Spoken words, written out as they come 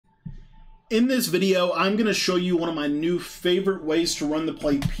In this video, I'm going to show you one of my new favorite ways to run the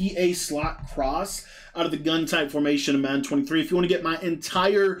play PA slot cross out of the gun tight formation in Madden 23. If you want to get my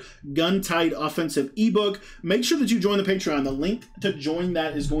entire gun tight offensive ebook, make sure that you join the Patreon. The link to join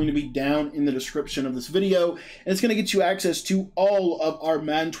that is going to be down in the description of this video, and it's going to get you access to all of our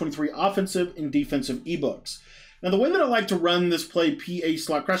Madden 23 offensive and defensive ebooks. Now, the way that I like to run this play PA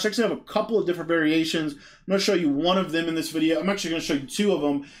slot cross, I actually have a couple of different variations. I'm going to show you one of them in this video. I'm actually going to show you two of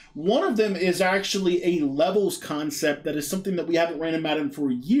them. One of them is actually a levels concept that is something that we haven't ran in Madden for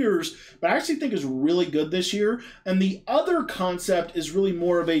years, but I actually think is really good this year. And the other concept is really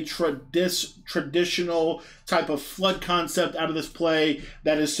more of a traditional type of flood concept out of this play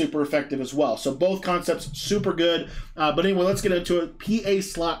that is super effective as well. So both concepts super good. But anyway, let's get into it. PA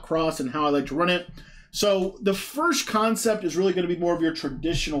slot cross and how I like to run it. So the first concept is really going to be more of your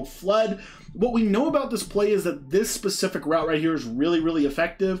traditional flood. What we know about this play is that this specific route right here is really, really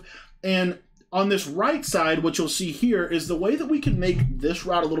effective. And on this right side, what you'll see here is the way that we can make this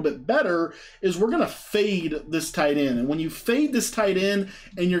route a little bit better is we're going to fade this tight end. And when you fade this tight end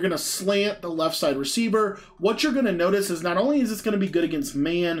and you're going to slant the left side receiver, what you're going to notice is not only is this going to be good against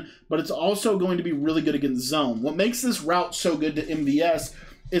man, but it's also going to be really good against zone. What makes this route so good to MVS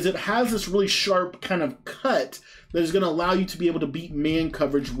is it has this really sharp kind of cut that is going to allow you to be able to beat man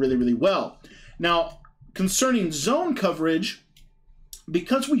coverage really, really well. Now, concerning zone coverage,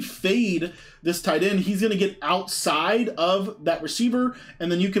 because we fade this tight end, he's going to get outside of that receiver,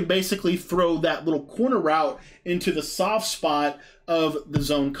 and then you can basically throw that little corner route into the soft spot of the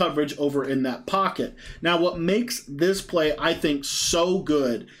zone coverage over in that pocket. Now, what makes this play, I think, so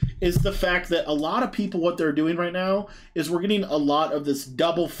good is the fact that a lot of people, what they're doing right now is we're getting a lot of this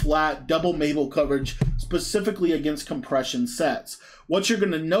double flat, double Mabel coverage, specifically against compression sets. What you're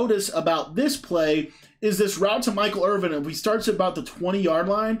going to notice about this play is this route to Michael Irvin. If he starts at about the 20-yard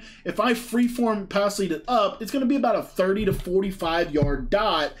line, if I freeform pass lead it up, it's going to be about a 30 to 45-yard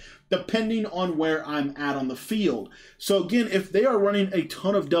dot, depending on where I'm at on the field. So again, if they are running a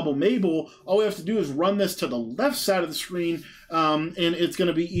ton of double Mabel, all we have to do is run this to the left side of the screen, and it's going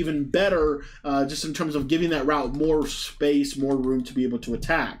to be even better just in terms of giving that route more space, more room to be able to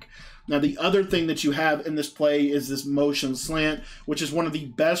attack. Now, the other thing that you have in this play is this motion slant, which is one of the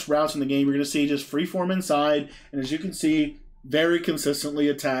best routes in the game. You're going to see just freeform inside, and as you can see, very consistently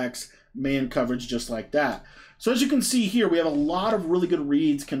attacks man coverage just like that. So as you can see here, we have a lot of really good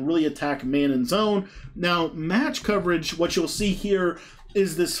reads, can really attack man and zone. Now, match coverage, what you'll see here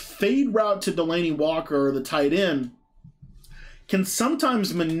is this fade route to Delaney Walker, or the tight end, can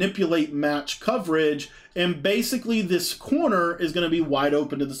sometimes manipulate match coverage, and basically this corner is going to be wide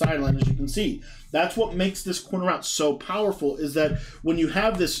open to the sideline, as you can see. That's what makes this corner route so powerful, is that when you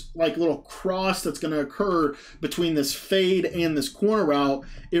have this like little cross that's going to occur between this fade and this corner route,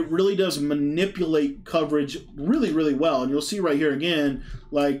 it really does manipulate coverage really, really well. And you'll see right here again,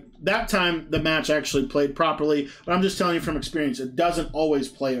 like that time the match actually played properly, but I'm just telling you from experience, it doesn't always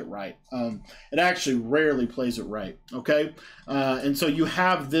play it right. It actually rarely plays it right, okay? And so you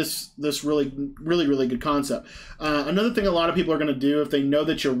have this really, really, really good concept. Another thing a lot of people are going to do if they know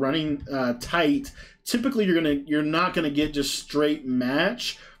that you're running tight, typically you're not going to get just straight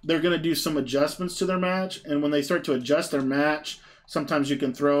match. They're going to do some adjustments to their match, and when they start to adjust their match, sometimes you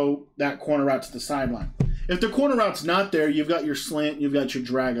can throw that corner out to the sideline. If the corner route's not there, you've got your slant, you've got your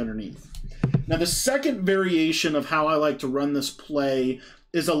drag underneath. Now, the second variation of how I like to run this play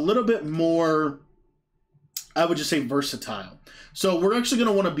is a little bit more, I would just say, versatile. So we're actually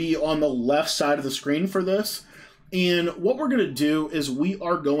going to want to be on the left side of the screen for this. And what we're going to do is we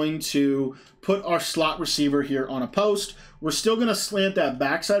are going to put our slot receiver here on a post. We're still going to slant that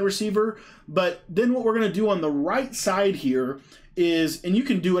backside receiver, but then what we're going to do on the right side here is, and you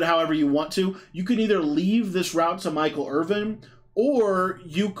can do it however you want to, you can either leave this route to Michael Irvin, or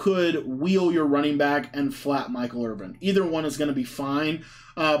you could wheel your running back and flat Michael Irvin. Either one is going to be fine.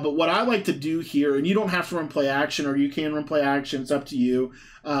 But what I like to do here, and you don't have to run play action, or you can run play action, it's up to you.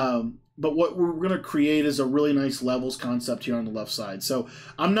 But what we're going to create is a really nice levels concept here on the left side. So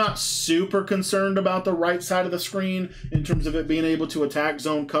I'm not super concerned about the right side of the screen in terms of it being able to attack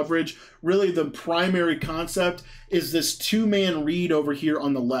zone coverage. Really, the primary concept is this two-man read over here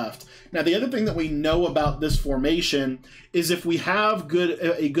on the left. Now, the other thing that we know about this formation is if we have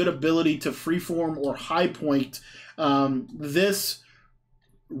a good ability to freeform or high point, this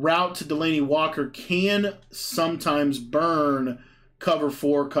route to Delaney Walker can sometimes burn cover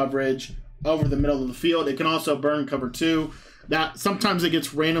 4 coverage over the middle of the field. It can also burn cover 2. That sometimes it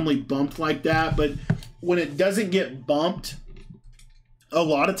gets randomly bumped like that, but when it doesn't get bumped, a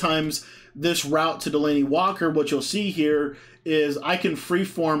lot of times this route to Delaney Walker, what you'll see here is I can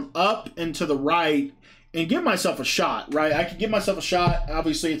freeform up and to the right and give myself a shot, right? I can give myself a shot.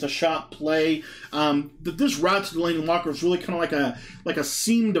 Obviously, it's a shot play. But this route to Delaney Walker is really kind of like a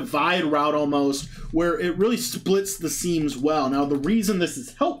seam divide route almost, where it really splits the seams well. Now, the reason this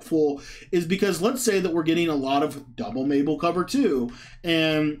is helpful is because let's say that we're getting a lot of double Mabel cover two,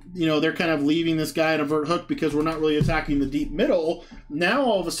 and they're kind of leaving this guy in a vert hook because we're not really attacking the deep middle. Now,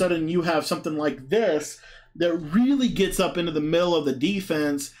 all of a sudden, you have something like this that really gets up into the middle of the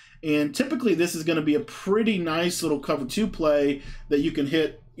defense. And typically this is going to be a pretty nice little cover two play that you can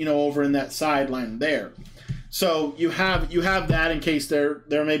hit, over in that sideline there. So you have that in case they're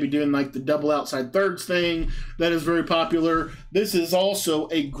maybe doing like the double outside thirds thing. That is very popular. This is also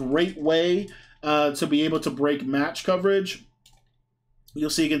a great way to be able to break match coverage.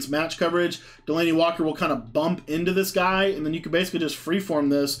 You'll see against match coverage, Delaney Walker will kind of bump into this guy, and then you can basically just freeform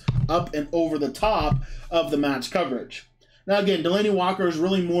this up and over the top of the match coverage. Now, again, Delaney Walker is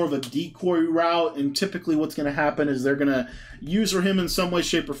really more of a decoy route, and typically what's going to happen is they're going to user him in some way,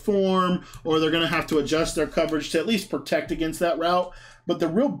 shape, or form, or they're going to have to adjust their coverage to at least protect against that route. But the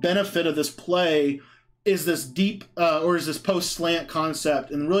real benefit of this play is this deep, or is this post slant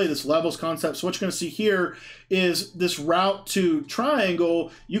concept, and really this levels concept. So what you're going to see here is this route to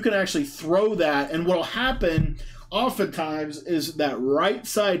triangle. You can actually throw that, and what will happen oftentimes is that right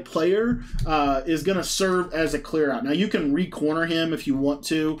side player is going to serve as a clear out. Now you can re-corner him if you want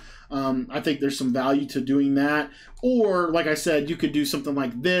to. I think there's some value to doing that. Or like I said, you could do something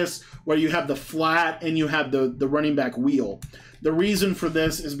like this where you have the flat and you have the running back wheel. The reason for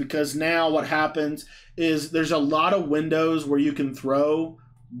this is because now what happens is there's a lot of windows where you can throw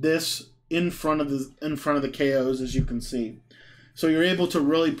this in front of the KOs, as you can see. So you're able to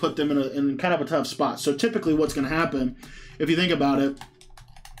really put them in kind of a tough spot. So typically what's going to happen, if you think about it,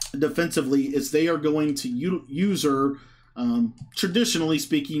 defensively, is they are going to user, traditionally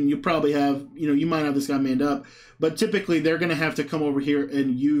speaking, you probably have, you might have this guy manned up, but typically they're going to have to come over here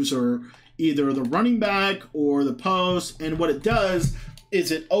and user either the running back or the post. And what it does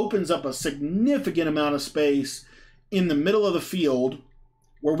is it opens up a significant amount of space in the middle of the field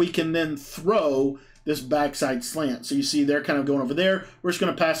where we can then throw this backside slant. So you see they're kind of going over there. We're just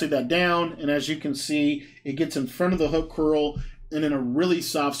going to pass that down, and as you can see, it gets in front of the hook curl and in a really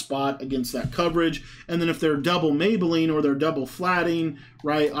soft spot against that coverage. And then if they're double Mabeling or they're double flatting,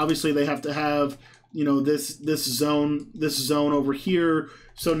 right, obviously they have to have, this zone over here.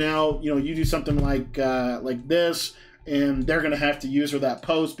 So now, you do something like this, and they're going to have to user that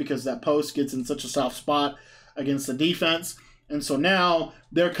post because that post gets in such a soft spot against the defense. And so now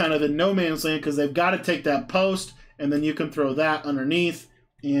they're kind of in no man's land because they've got to take that post, and then you can throw that underneath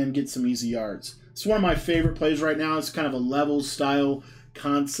and get some easy yards. It's one of my favorite plays right now. It's kind of a levels style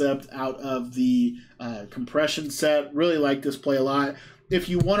concept out of the compression set. Really like this play a lot. If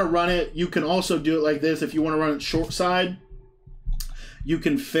you want to run it, you can also do it like this. If you want to run it short side, you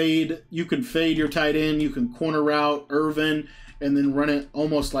can fade your tight end. You can corner route Irvin and then run it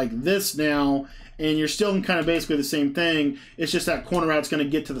almost like this now, and you're still in kind of basically the same thing. It's just that corner route's going to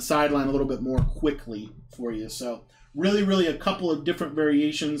get to the sideline a little bit more quickly for you. So really a couple of different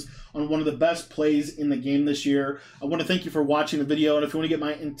variations on one of the best plays in the game this year. I want to thank you for watching the video, and if you want to get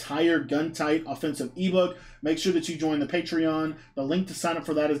my entire gun tight offensive ebook, make sure that you join the Patreon. The link to sign up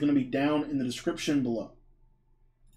for that is going to be down in the description below.